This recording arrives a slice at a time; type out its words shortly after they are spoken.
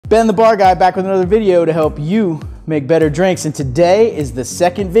Ben the Bar Guy back with another video to help you make better drinks. And today is the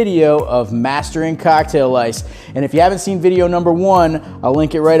second video of mastering cocktail ice. And if you haven't seen video number 1, I'll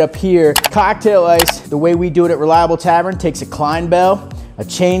link it right up here. Cocktail ice, the way we do it at Reliable Tavern, takes a Clinebell, a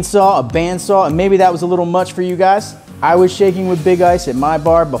chainsaw, a bandsaw, and maybe that was a little much for you guys. I was shaking with big ice at my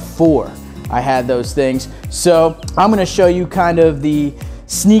bar before I had those things. So I'm gonna show you kind of the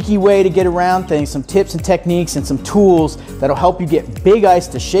sneaky way to get around things, some tips and techniques and some tools that'll help you get big ice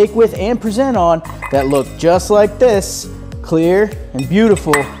to shake with and present on that look just like this, clear and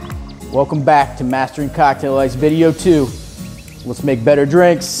beautiful. Welcome back to Mastering Cocktail Ice video 2. Let's make better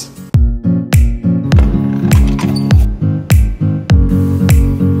drinks.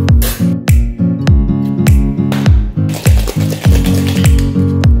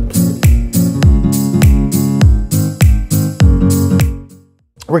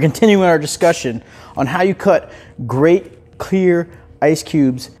 We're continuing our discussion on how you cut great clear ice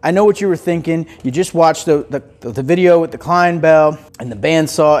cubes. I know what you were thinking. You just watched the video with the Clinebell and the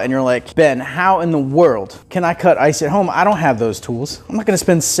bandsaw and you're like, Ben, how in the world can I cut ice at home? I don't have those tools. I'm not gonna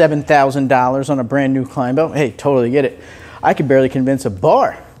spend $7,000 on a brand new Clinebell. Hey, totally get it. I could barely convince a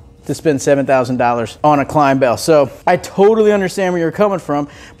bar to spend $7,000 on a Clinebell. So I totally understand where you're coming from,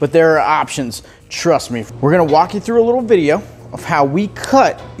 but there are options, trust me. We're gonna walk you through a little video of how we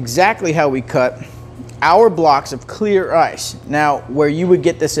cut, exactly how we cut our blocks of clear ice. Now, where you would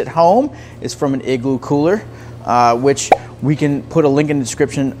get this at home is from an igloo cooler, which we can put a link in the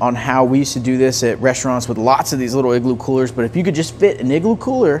description on how we used to do this at restaurants with lots of these little igloo coolers. But if you could just fit an igloo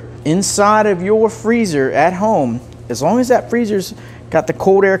cooler inside of your freezer at home, as long as that freezer's got the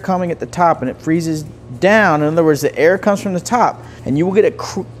cold air coming at the top and it freezes down, in other words, the air comes from the top, and you will get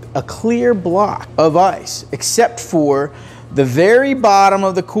a clear block of ice, except for the very bottom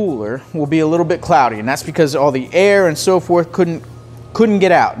of the cooler will be a little bit cloudy, and that's because all the air and so forth couldn't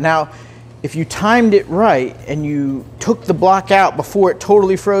get out. Now, if you timed it right and you took the block out before it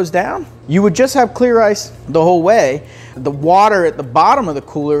totally froze down, you would just have clear ice the whole way. The water at the bottom of the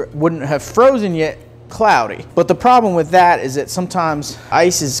cooler wouldn't have frozen yet, cloudy. But the problem with that is that sometimes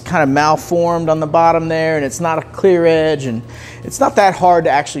ice is kind of malformed on the bottom there and it's not a clear edge, and it's not that hard to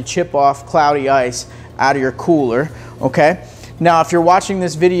actually chip off cloudy ice out of your cooler. Okay, now if you're watching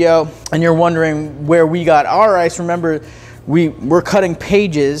this video and you're wondering where we got our ice, remember we're cutting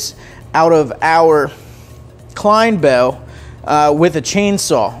pages out of our Clinebell with a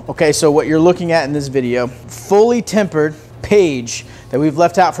chainsaw. Okay, so what you're looking at in this video, fully tempered page that we've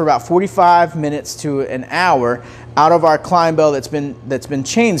left out for about 45 minutes to an hour out of our Clinebell that's been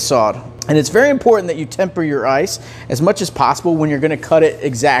chainsawed. And it's very important that you temper your ice as much as possible when you're gonna cut it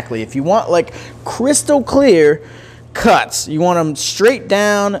exactly. If you want like crystal clear cuts, you want them straight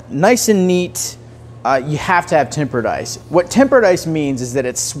down, nice and neat, you have to have tempered ice. What tempered ice means is that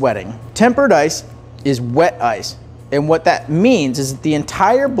it's sweating. Tempered ice is wet ice. And what that means is that the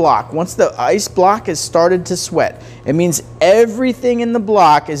entire block, once the ice block has started to sweat, it means everything in the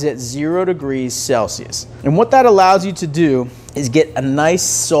block is at 0 degrees Celsius. And what that allows you to do is get a nice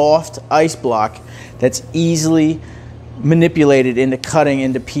soft ice block that's easily manipulated into cutting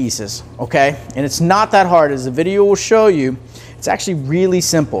into pieces, okay? And it's not that hard, as the video will show you. It's actually really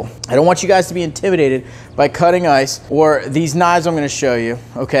simple. I don't want you guys to be intimidated by cutting ice or these knives I'm gonna show you,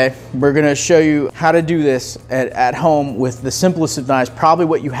 okay? We're gonna show you how to do this at home with the simplest of knives, probably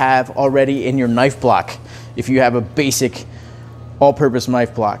what you have already in your knife block if you have a basic all-purpose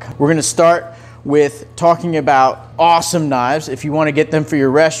knife block. We're gonna start with talking about awesome knives. If you want to get them for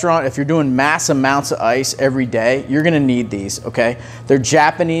your restaurant, if you're doing mass amounts of ice every day, you're gonna need these, okay? They're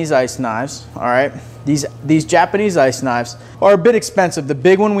Japanese ice knives, all right? These Japanese ice knives are a bit expensive. The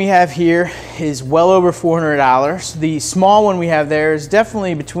big one we have here is well over $400. The small one we have there is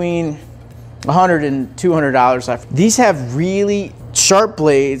definitely between $100 and $200. These have really sharp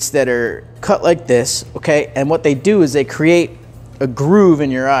blades that are cut like this, okay? And what they do is they create a groove in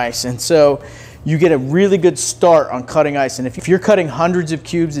your ice, and so you get a really good start on cutting ice. And if you're cutting hundreds of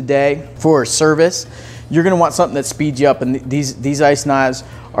cubes a day for a service, you're gonna want something that speeds you up, and these ice knives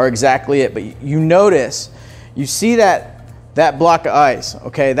are exactly it. But you notice, you see that block of ice,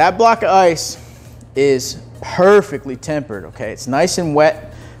 okay? That block of ice is perfectly tempered, okay? It's nice and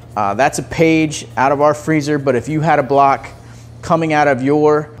wet. That's a page out of our freezer, but if you had a block coming out of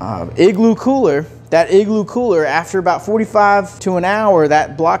your igloo cooler, that igloo cooler, after about 45 to an hour,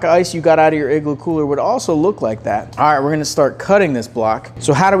 that block of ice you got out of your igloo cooler would also look like that. All right, we're gonna start cutting this block.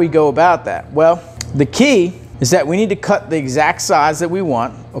 So how do we go about that? Well, the key is that we need to cut the exact size that we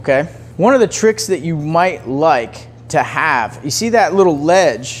want, okay? One of the tricks that you might like to have, you see that little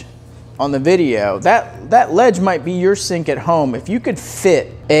ledge on the video, that ledge might be your sink at home. If you could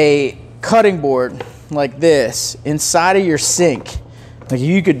fit a cutting board like this inside of your sink, like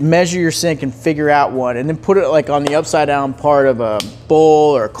you could measure your sink and figure out one, and then put it like on the upside down part of a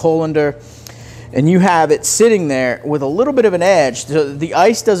bowl or a colander, and you have it sitting there with a little bit of an edge so the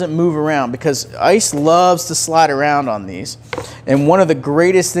ice doesn't move around, because ice loves to slide around on these. And one of the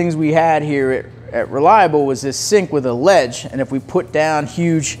greatest things we had here at Reliable was this sink with a ledge, and if we put down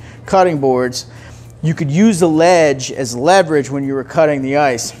huge cutting boards, you could use the ledge as leverage when you were cutting the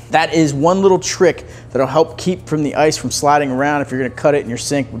ice. That is one little trick that'll help keep from the ice from sliding around if you're gonna cut it in your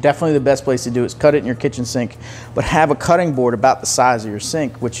sink. Definitely the best place to do it is cut it in your kitchen sink, but have a cutting board about the size of your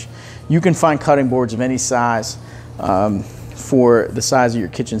sink, which you can find cutting boards of any size for the size of your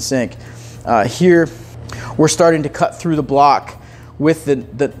kitchen sink. Here, we're starting to cut through the block with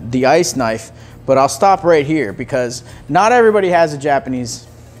the ice knife, but I'll stop right here because not everybody has a Japanese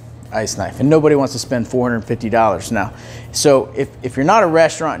ice knife, and nobody wants to spend $450 now. So if you're not a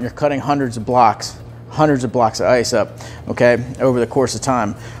restaurant and you're cutting hundreds of blocks of ice up, okay, over the course of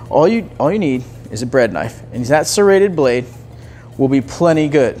time, all you need is a bread knife, and that serrated blade will be plenty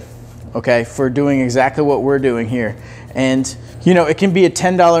good, okay, for doing exactly what we're doing here. And you know, it can be a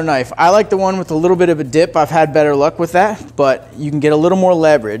 $10 knife. I like the one with a little bit of a dip. I've had better luck with that, but you can get a little more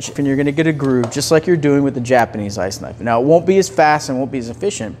leverage and you're gonna get a groove just like you're doing with the Japanese ice knife. Now, it won't be as fast and won't be as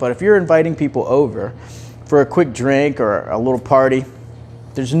efficient, but if you're inviting people over for a quick drink or a little party,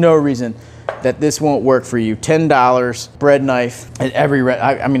 there's no reason that this won't work for you. $10 bread knife at every,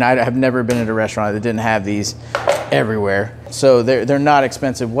 I mean, I have never been at a restaurant that didn't have these everywhere. So they're not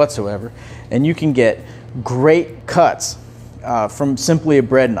expensive whatsoever. And you can get great cuts from simply a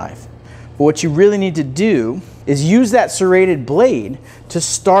bread knife. But what you really need to do is use that serrated blade to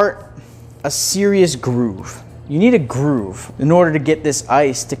start a serious groove. You need a groove in order to get this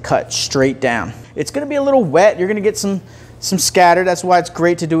ice to cut straight down. It's gonna be a little wet, you're gonna get some scatter. That's why it's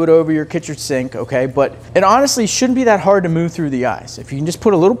great to do it over your kitchen sink, okay? But it honestly shouldn't be that hard to move through the ice. If you can just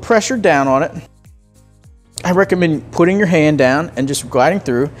put a little pressure down on it, I recommend putting your hand down and just gliding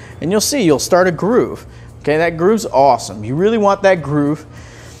through, and you'll see, you'll start a groove. Okay, that groove's awesome. You really want that groove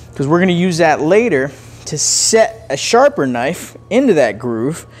because we're gonna use that later to set a sharper knife into that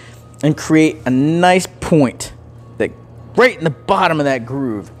groove and create a nice point that right in the bottom of that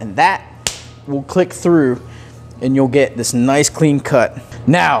groove, and that will click through and you'll get this nice clean cut.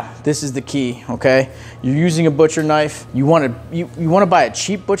 Now, this is the key, okay? You're using a butcher knife. You wanna buy a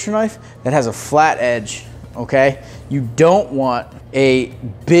cheap butcher knife that has a flat edge, okay? You don't want a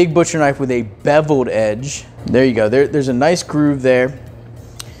big butcher knife with a beveled edge. There you go, there's a nice groove there.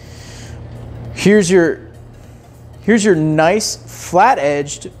 Here's your nice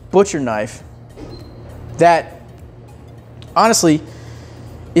flat-edged butcher knife that honestly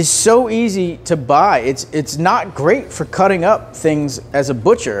is so easy to buy. It's not great for cutting up things as a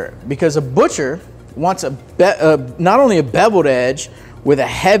butcher, because a butcher wants not only a beveled edge with a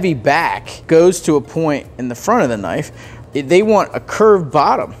heavy back goes to a point in the front of the knife, they want a curved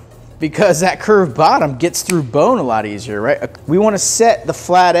bottom, because that curved bottom gets through bone a lot easier, right? We want to set the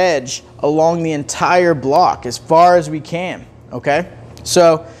flat edge along the entire block as far as we can, okay?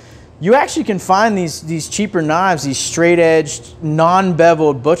 So you actually can find these cheaper knives, these straight-edged,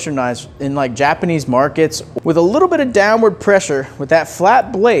 non-beveled butcher knives in like Japanese markets with a little bit of downward pressure with that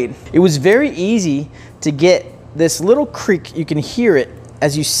flat blade. It was very easy to get this little creak. You can hear it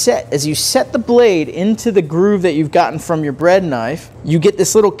as you set the blade into the groove that you've gotten from your bread knife. You get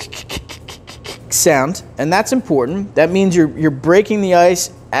this little sound, and that's important. That means you're breaking the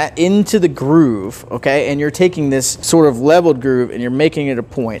ice into the groove, okay? And you're taking this sort of leveled groove and you're making it a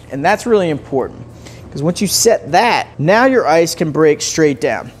point, and that's really important, because once you set that, now your ice can break straight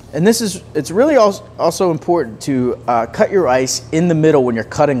down. And it's really also important to cut your ice in the middle when you're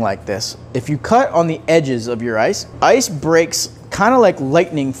cutting like this. If you cut on the edges of your ice breaks kind of like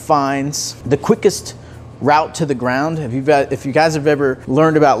lightning finds the quickest route to the ground. If you guys have ever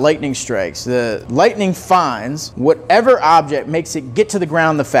learned about lightning strikes, the lightning finds whatever object makes it get to the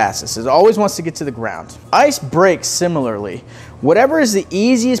ground the fastest. It always wants to get to the ground. Ice breaks similarly. Whatever is the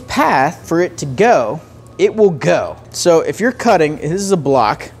easiest path for it to go, it will go. So if you're cutting, this is a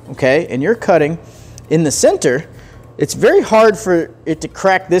block, okay, and you're cutting in the center, it's very hard for it to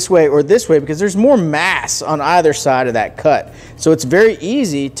crack this way or this way because there's more mass on either side of that cut. So it's very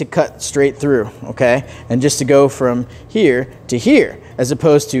easy to cut straight through, okay? And just to go from here to here, as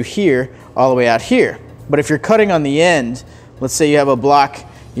opposed to here all the way out here. But if you're cutting on the end, let's say you have a block,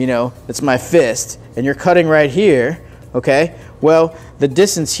 you know, that's my fist, and you're cutting right here, okay? Well, the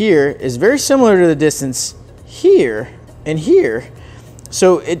distance here is very similar to the distance here and here.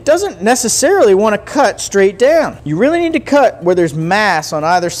 So it doesn't necessarily want to cut straight down. You really need to cut where there's mass on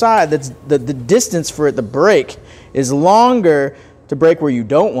either side. That's the distance for it to break is longer to break where you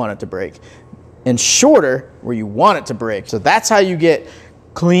don't want it to break, and shorter where you want it to break. So that's how you get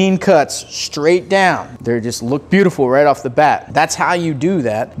clean cuts straight down. They just look beautiful right off the bat. That's how you do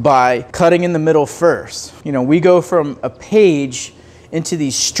that, by cutting in the middle first. You know, we go from a page into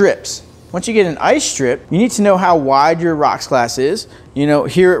these strips. Once you get an ice strip, you need to know how wide your rocks glass is. You know,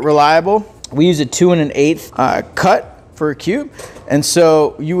 here at Reliable, we use a 2 1/8 cut for a cube. And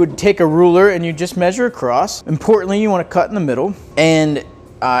so you would take a ruler and you just measure across. Importantly, you want to cut in the middle. And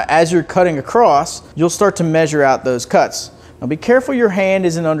as you're cutting across, you'll start to measure out those cuts. Now be careful your hand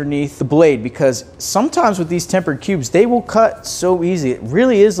isn't underneath the blade, because sometimes with these tempered cubes, they will cut so easy. It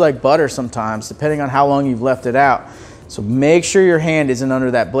really is like butter sometimes, depending on how long you've left it out. So make sure your hand isn't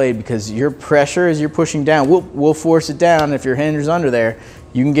under that blade, because your pressure as you're pushing down will force it down. If your hand is under there,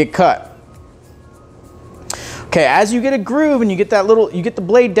 you can get cut. Okay, as you get a groove and you get the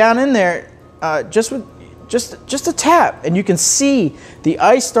blade down in there, just a tap, and you can see the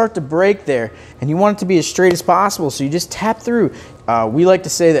ice start to break there, and you want it to be as straight as possible, so you just tap through. We like to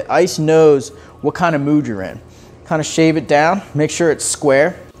say that ice knows what kind of mood you're in. Kind of shave it down, make sure it's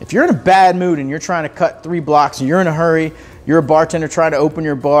square. If you're in a bad mood and you're trying to cut 3 blocks and you're in a hurry, you're a bartender trying to open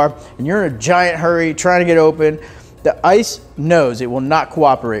your bar, and you're in a giant hurry trying to get open, the ice knows it will not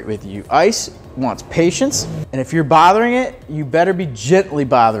cooperate with you. Ice wants patience, and if you're bothering it, you better be gently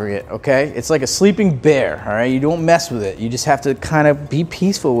bothering it, okay? It's like a sleeping bear, all right? You don't mess with it. You just have to kind of be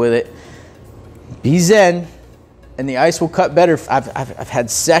peaceful with it. Be zen, and the ice will cut better. I've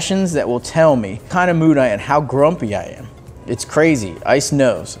had sessions that will tell me what kind of mood I am, how grumpy I am. It's crazy. Ice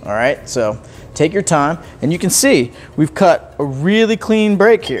knows, all right? So take your time, and you can see we've cut a really clean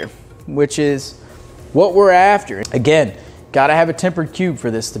break here, which is what we're after. Again, gotta have a tempered cube for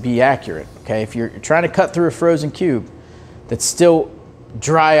this to be accurate, okay? If you're trying to cut through a frozen cube that's still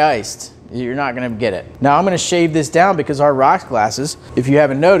dry iced, you're not gonna get it. Now I'm gonna shave this down because our rocks glasses, if you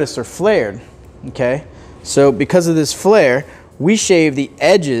haven't noticed, are flared, okay? So because of this flare, we shave the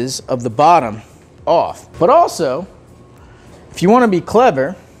edges of the bottom off. But also, if you wanna be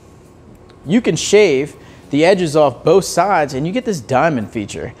clever, you can shave the edges off both sides and you get this diamond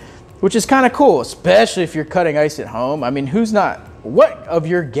feature, which is kind of cool, especially if you're cutting ice at home. I mean, what of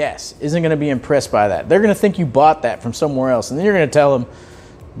your guests isn't gonna be impressed by that? They're gonna think you bought that from somewhere else, and then you're gonna tell them,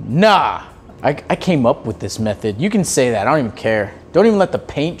 nah, I came up with this method. You can say that, I don't even care. Don't even let the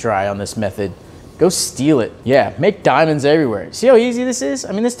paint dry on this method. Go steal it. Yeah, make diamonds everywhere. See how easy this is?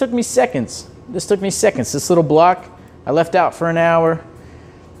 I mean, this took me seconds. This little block, I left out for an hour,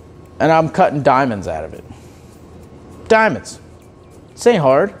 and I'm cutting diamonds out of it. Diamonds. This ain't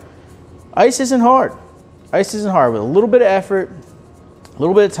hard. Ice isn't hard. Ice isn't hard. With a little bit of effort, a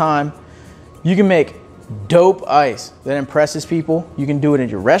little bit of time, you can make dope ice that impresses people. You can do it in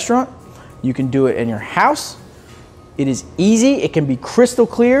your restaurant. You can do it in your house. It is easy. It can be crystal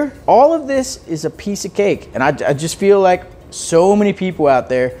clear. All of this is a piece of cake. And I just feel like so many people out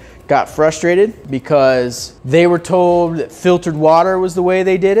there got frustrated because they were told that filtered water was the way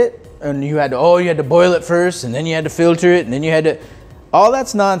they did it. And you had to boil it first, and then you had to filter it, and then you had to... All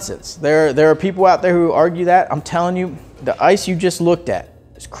that's nonsense. There are people out there who argue that. I'm telling you, the ice you just looked at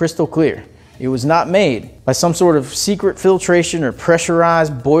is crystal clear. It was not made by some sort of secret filtration or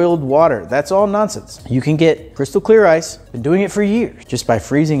pressurized boiled water. That's all nonsense. You can get crystal clear ice, been doing it for years, just by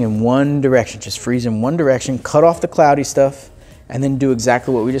freezing in one direction. Just freeze in one direction, cut off the cloudy stuff, and then do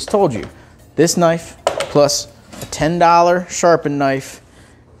exactly what we just told you. This knife plus a $10 sharpened knife,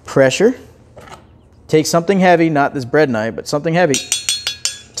 pressure, take something heavy, not this bread knife, but something heavy,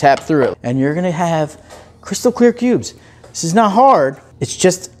 tap through it, and you're gonna have crystal clear cubes. This is not hard. It's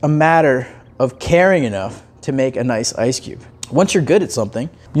just a matter of caring enough to make a nice ice cube. Once you're good at something,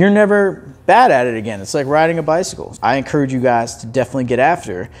 you're never bad at it again. It's like riding a bicycle. I encourage you guys to definitely get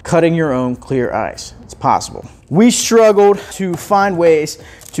after cutting your own clear ice. It's possible. We struggled to find ways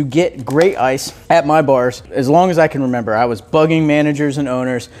to get great ice at my bars. As long as I can remember, I was bugging managers and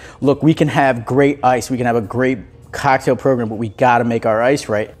owners. Look, we can have great ice. We can have a great cocktail program, but we gotta make our ice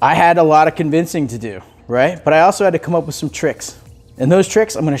right. I had a lot of convincing to do, right? But I also had to come up with some tricks. And those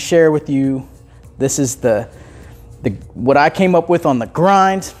tricks I'm gonna share with you. This is what I came up with on the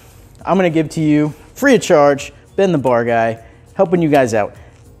grind. I'm gonna give to you free of charge. Ben the bar guy, helping you guys out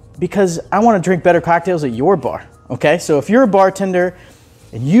because I wanna drink better cocktails at your bar, okay? So if you're a bartender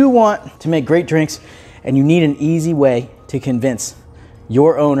and you want to make great drinks and you need an easy way to convince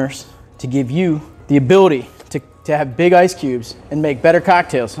your owners to give you the ability to have big ice cubes and make better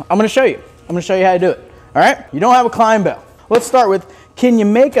cocktails, I'm gonna show you. I'm gonna show you how to do it, all right? You don't have a Clinebell. Let's start with can you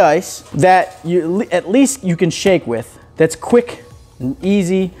make ice that at least you can shake with, that's quick and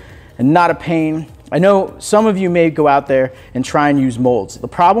easy and not a pain? I know some of you may go out there and try and use molds. The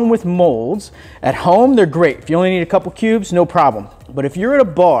problem with molds, at home, they're great. If you only need a couple cubes, no problem. But if you're at a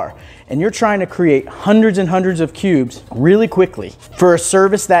bar and you're trying to create hundreds and hundreds of cubes really quickly for a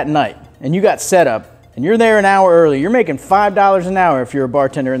service that night, and you got set up, and you're there an hour early, you're making $5 an hour if you're a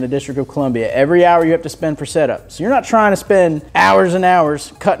bartender in the District of Columbia. Every hour you have to spend for setup. So you're not trying to spend hours and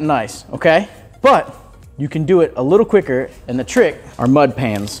hours cutting ice, okay? But you can do it a little quicker, and the trick are mud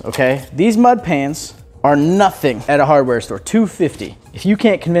pans, okay? These mud pans are nothing at a hardware store, $2.50. If you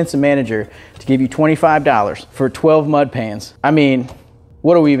can't convince a manager to give you $25 for 12 mud pans, I mean,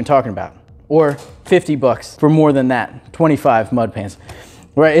 what are we even talking about? Or 50 bucks for more than that, 25 mud pans.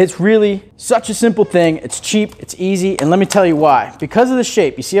 Right, it's really such a simple thing. It's cheap, it's easy, and let me tell you why. Because of the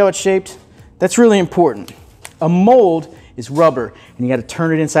shape, you see how it's shaped? That's really important. A mold is rubber, and you gotta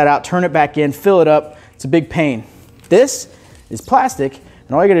turn it inside out, turn it back in, fill it up. It's a big pain. This is plastic,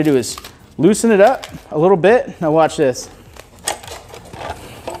 and all you gotta do is loosen it up a little bit. Now watch this.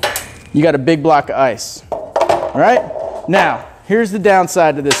 You got a big block of ice, all right? Now, here's the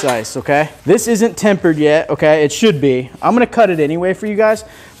downside to this ice, okay? This isn't tempered yet, okay? It should be. I'm gonna cut it anyway for you guys,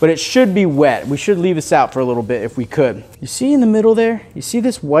 but it should be wet. We should leave this out for a little bit if we could. You see in the middle there? You see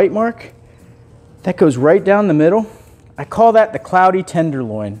this white mark? That goes right down the middle. I call that the cloudy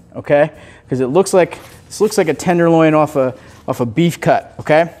tenderloin, okay? Because this looks like a tenderloin off a beef cut,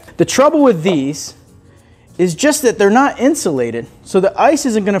 okay? The trouble with these is just that they're not insulated, so the ice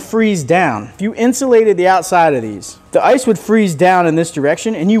isn't gonna freeze down. If you insulated the outside of these, the ice would freeze down in this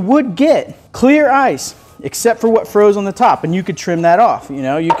direction, and you would get clear ice, except for what froze on the top, and you could trim that off. You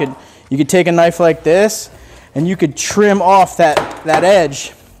know, you could take a knife like this, and you could trim off that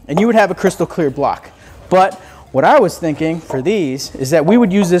edge, and you would have a crystal clear block. But what I was thinking for these is that we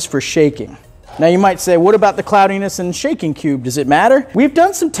would use this for shaking. Now you might say, what about the cloudiness and shaking cube? Does it matter? We've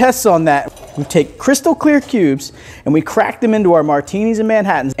done some tests on that. We take crystal clear cubes and we crack them into our martinis and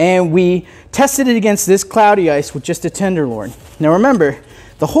Manhattans, and we tested it against this cloudy ice with just a tenderloin. Now remember,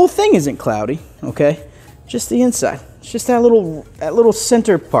 the whole thing isn't cloudy, okay? Just the inside. It's just that little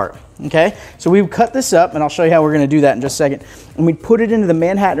center part, okay? So we cut this up, and I'll show you how we're gonna do that in just a second. And we put it into the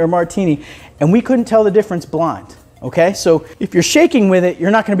Manhattan or martini, and we couldn't tell the difference blind. Okay, so if you're shaking with it,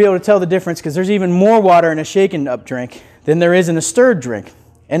 you're not going to be able to tell the difference, because there's even more water in a shaken up drink than there is in a stirred drink.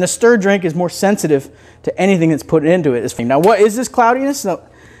 And a stirred drink is more sensitive to anything that's put into it. Now, what is this cloudiness? No,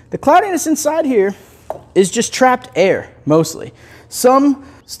 the cloudiness inside here is just trapped air, mostly. Some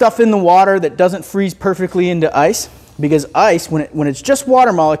stuff in the water that doesn't freeze perfectly into ice, because ice, when it's just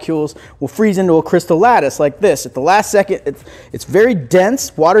water molecules, will freeze into a crystal lattice like this. At the last second, it's very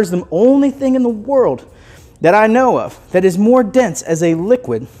dense. Water's the only thing in the world that I know of that is more dense as a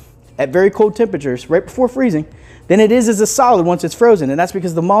liquid at very cold temperatures right before freezing than it is as a solid once it's frozen. And that's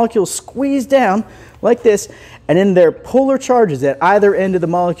because the molecules squeeze down like this, and in their polar charges at either end of the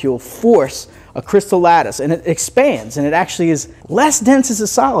molecule force a crystal lattice, and it expands, and it actually is less dense as a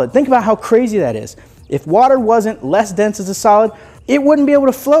solid. Think about how crazy that is. If water wasn't less dense as a solid, it wouldn't be able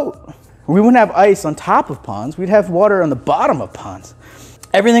to float. We wouldn't have ice on top of ponds, we'd have water on the bottom of ponds.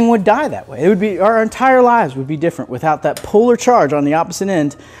 Everything would die that way. It would be, our entire lives would be different without that polar charge on the opposite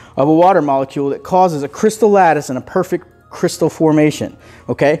end of a water molecule that causes a crystal lattice and a perfect crystal formation,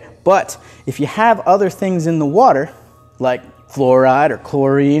 okay? But if you have other things in the water, like fluoride or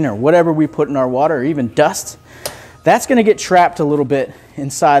chlorine or whatever we put in our water, or even dust, that's gonna get trapped a little bit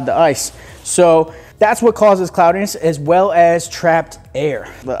inside the ice. So that's what causes cloudiness, as well as trapped air.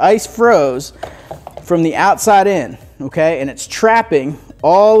 The ice froze from the outside in, okay? And it's trapping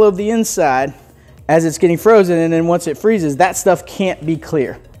all of the inside as it's getting frozen, and then once it freezes, that stuff can't be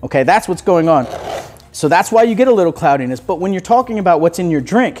clear. Okay, that's what's going on. So that's why you get a little cloudiness. But when you're talking about what's in your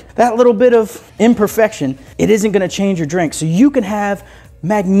drink, that little bit of imperfection, it isn't gonna change your drink. So you can have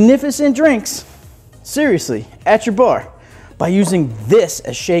magnificent drinks, seriously, at your bar by using this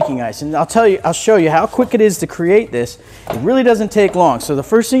as shaking ice. And I'll show you how quick it is to create this. It really doesn't take long. So the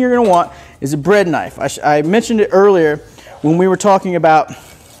first thing you're gonna want is a bread knife. I mentioned it earlier when we were talking about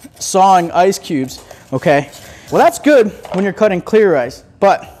sawing ice cubes, okay? Well, that's good when you're cutting clear ice,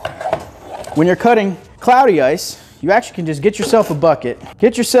 but when you're cutting cloudy ice, you actually can just get yourself a bucket,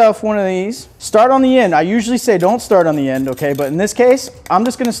 get yourself one of these, start on the end. I usually say don't start on the end, okay? But in this case, I'm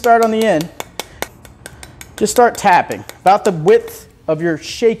just gonna start on the end. Just start tapping. About the width of your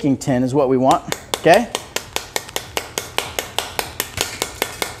shaking tin is what we want, okay?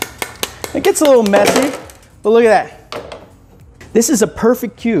 It gets a little messy, but look at that. This is a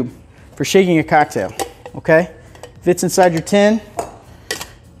perfect cube for shaking a cocktail, okay? Fits inside your tin.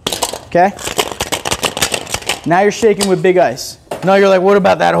 okay? Now you're shaking with big ice. No, you're like, what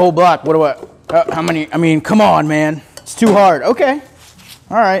about that whole block? What do how many? I mean, come on, man. It's too hard. Okay.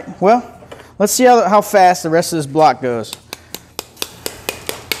 All right. Well, let's see how fast the rest of this block goes.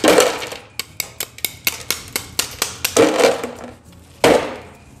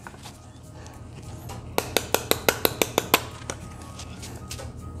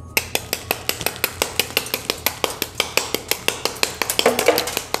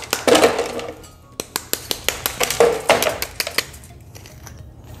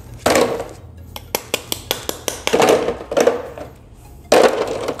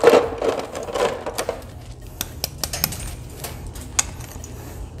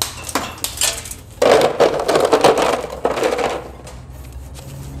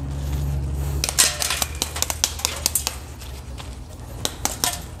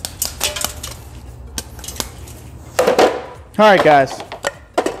 All right, guys,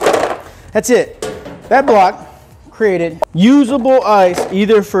 that's it. That block created usable ice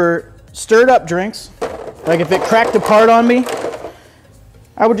either for stirred up drinks, like if it cracked apart on me,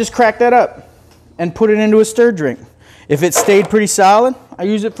 I would just crack that up and put it into a stirred drink. If it stayed pretty solid, I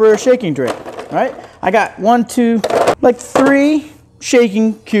use it for a shaking drink, right? I got 1, 2, like 3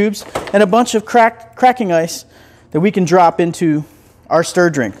 shaking cubes and a bunch of cracking ice that we can drop into our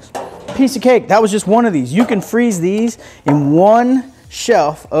stirred drinks. Piece of cake. That was just one of these. You can freeze these in one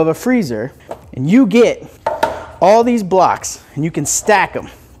shelf of a freezer and you get all these blocks and you can stack them.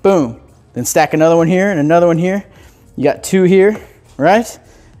 Boom. Then stack another one here and another one here. You got 2 here, right?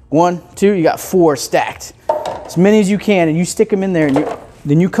 1, 2, you got 4 stacked. As many as you can, and you stick them in there, and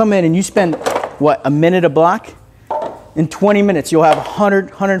then you come in and you spend, what, a minute a block? In 20 minutes, you'll have 100,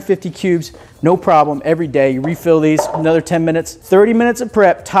 150 cubes, no problem, every day. You refill these, another 10 minutes, 30 minutes of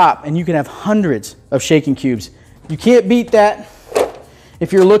prep, top, and you can have hundreds of shaking cubes. You can't beat that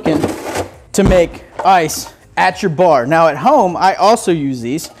if you're looking to make ice at your bar. Now at home, I also use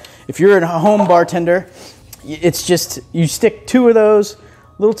these. If you're a home bartender, it's just, you stick 2 of those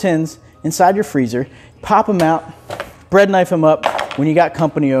little tins inside your freezer, pop them out, bread knife them up when you got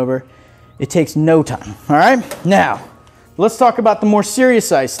company over. It takes no time, all right? Now, let's talk about the more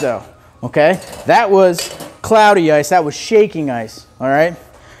serious ice though, okay? That was cloudy ice, that was shaking ice, all right?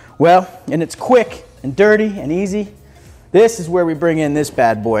 Well, and it's quick and dirty and easy. This is where we bring in this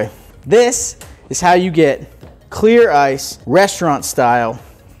bad boy. This is how you get clear ice, restaurant style,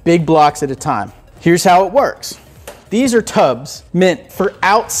 big blocks at a time. Here's how it works. These are tubs meant for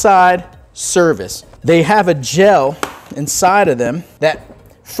outside service. They have a gel inside of them that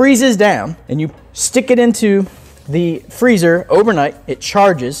freezes down and you stick it into the freezer overnight. It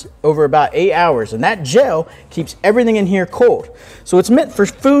charges over about 8 hours and that gel keeps everything in here cold. So it's meant for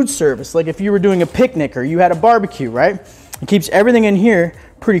food service, like if you were doing a picnic or you had a barbecue, right? It keeps everything in here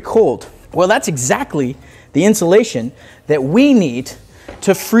pretty cold. Well, that's exactly the insulation that we need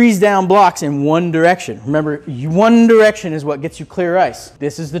to freeze down blocks in one direction. Remember, one direction is what gets you clear ice.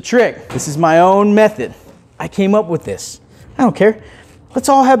 This is the trick. This is my own method. I came up with this. I don't care. Let's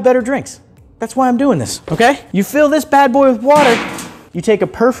all have better drinks. That's why I'm doing this, okay? You fill this bad boy with water. You take a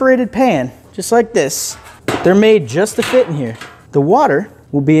perforated pan, just like this. They're made just to fit in here. The water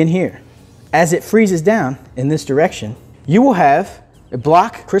will be in here. As it freezes down in this direction, you will have a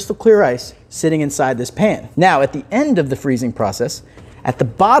block crystal clear ice sitting inside this pan. Now, at the end of the freezing process, at the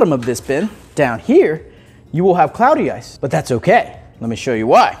bottom of this bin, down here, you will have cloudy ice, but that's okay. Let me show you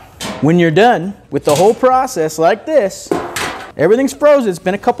why. When you're done with the whole process like this, everything's frozen. It's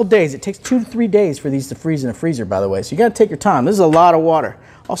been a couple days. It takes 2 to 3 days for these to freeze in a freezer, by the way. So you gotta take your time. This is a lot of water.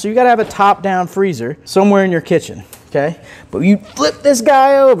 Also, you gotta have a top-down freezer somewhere in your kitchen, okay? But you flip this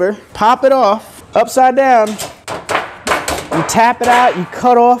guy over, pop it off, upside down, you tap it out, you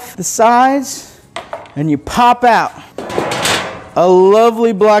cut off the sides, and you pop out a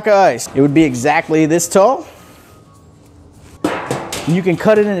lovely block of ice. It would be exactly this tall. You can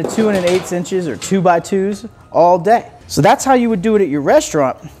cut it into 2 1/8 inches or 2 by 2s all day. So that's how you would do it at your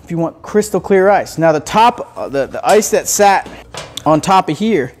restaurant if you want crystal clear ice. Now the top, the ice that sat on top of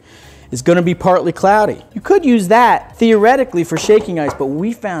here is gonna be partly cloudy. You could use that theoretically for shaking ice, but what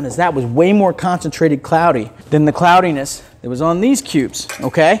we found is that was way more concentrated cloudy than the cloudiness that was on these cubes,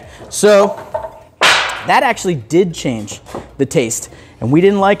 okay? So that actually did change the taste and we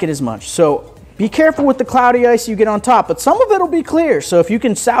didn't like it as much. So be careful with the cloudy ice you get on top, but some of it will be clear. So if you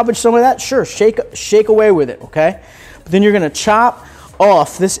can salvage some of that, sure, shake away with it, okay? But then you're gonna chop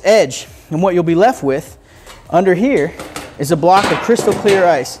off this edge and what you'll be left with under here is a block of crystal clear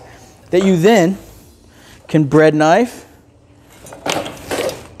ice that you then can bread knife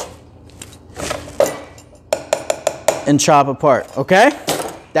and chop apart, okay?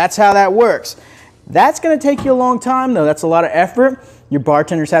 That's how that works. That's gonna take you a long time though. That's a lot of effort. Your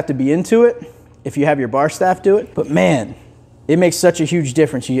bartenders have to be into it if you have your bar staff do it. But man, it makes such a huge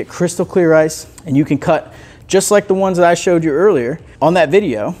difference. You get crystal clear ice and you can cut just like the ones that I showed you earlier on that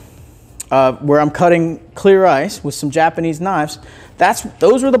video where I'm cutting clear ice with some Japanese knives.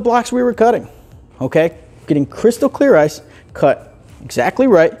 Those were the blocks we were cutting, okay? Getting crystal clear ice, cut exactly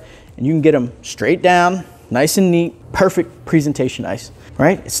right, and you can get them straight down, nice and neat, perfect presentation ice,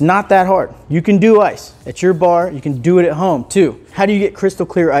 right? It's not that hard. You can do ice at your bar. You can do it at home too. How do you get crystal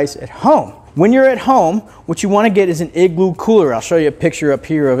clear ice at home? When you're at home, what you want to get is an igloo cooler. I'll show you a picture up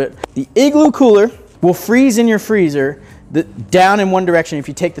here of it. The igloo cooler will freeze in your freezer down in one direction if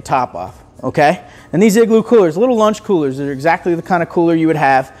you take the top off, okay? And these igloo coolers, little lunch coolers, they're exactly the kind of cooler you would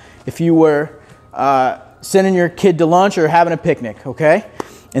have if you were sending your kid to lunch or having a picnic, okay?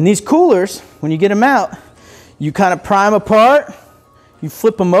 And these coolers, when you get them out, you kind of pry them apart, you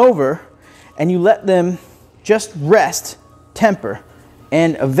flip them over, and you let them just rest, temper.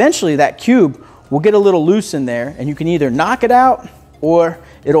 And eventually that cube will get a little loose in there and you can either knock it out or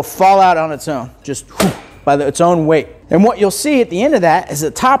it'll fall out on its own, just by its own weight. And what you'll see at the end of that is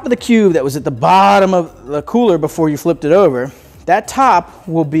the top of the cube that was at the bottom of the cooler before you flipped it over, that top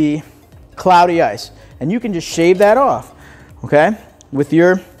will be cloudy ice. And you can just shave that off, okay? With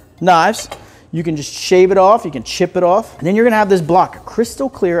your knives, you can just shave it off, you can chip it off, and then you're gonna have this block of crystal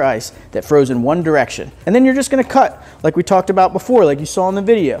clear ice that froze in one direction. And then you're just gonna cut, like we talked about before, like you saw in the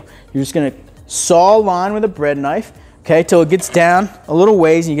video. You're just gonna saw a line with a bread knife, okay, till it gets down a little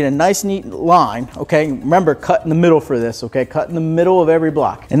ways and you get a nice neat line, okay? Remember, cut in the middle for this, okay? Cut in the middle of every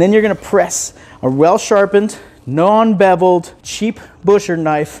block. And then you're gonna press a well-sharpened, non-beveled, cheap butcher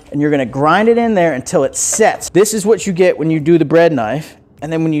knife, and you're gonna grind it in there until it sets. This is what you get when you do the bread knife.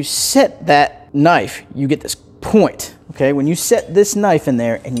 And then when you set that knife, you get this point, okay? When you set this knife in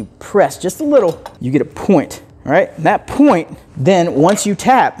there and you press just a little, you get a point, all right? And that point, then once you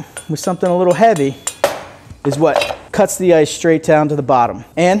tap with something a little heavy, is what cuts the ice straight down to the bottom.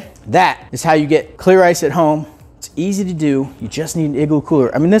 And that is how you get clear ice at home. It's easy to do. You just need an igloo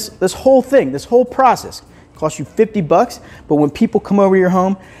cooler. I mean, this whole thing, this whole process costs you 50 bucks, but when people come over your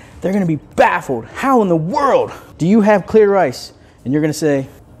home, they're gonna be baffled. How in the world do you have clear ice? And you're gonna say,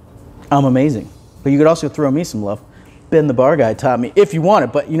 I'm amazing. But you could also throw me some love. Ben the bar guy taught me, if you want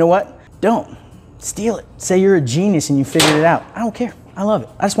it, but you know what? Don't. Steal it. Say you're a genius and you figured it out. I don't care. I love it.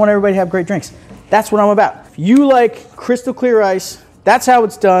 I just want everybody to have great drinks. That's what I'm about. If you like crystal clear ice, that's how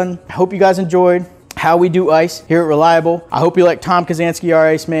it's done. I hope you guys enjoyed how we do ice here at Reliable. I hope you like Tom Kazansky, our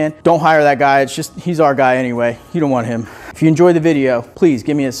ice man. Don't hire that guy. It's just, he's our guy anyway. You don't want him. If you enjoyed the video, please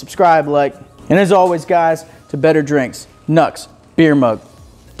give me a subscribe, like, and as always, guys, to better drinks, Nux, beer mug,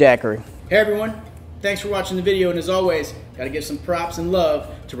 daiquiri. Hey everyone, thanks for watching the video, and as always, gotta give some props and love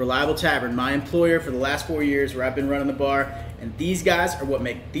to Reliable Tavern, my employer for the last 4 years where I've been running the bar, and these guys are what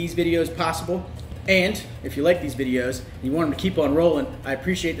make these videos possible. And if you like these videos and you want them to keep on rolling, I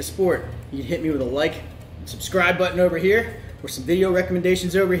appreciate the support. You can hit me with a like and subscribe button over here, or some video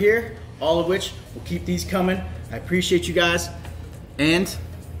recommendations over here, all of which will keep these coming. I appreciate you guys, and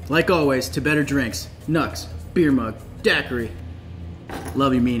like always, to better drinks, Nux, beer mug, daiquiri.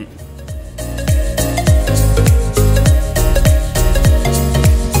 Love you, mean it.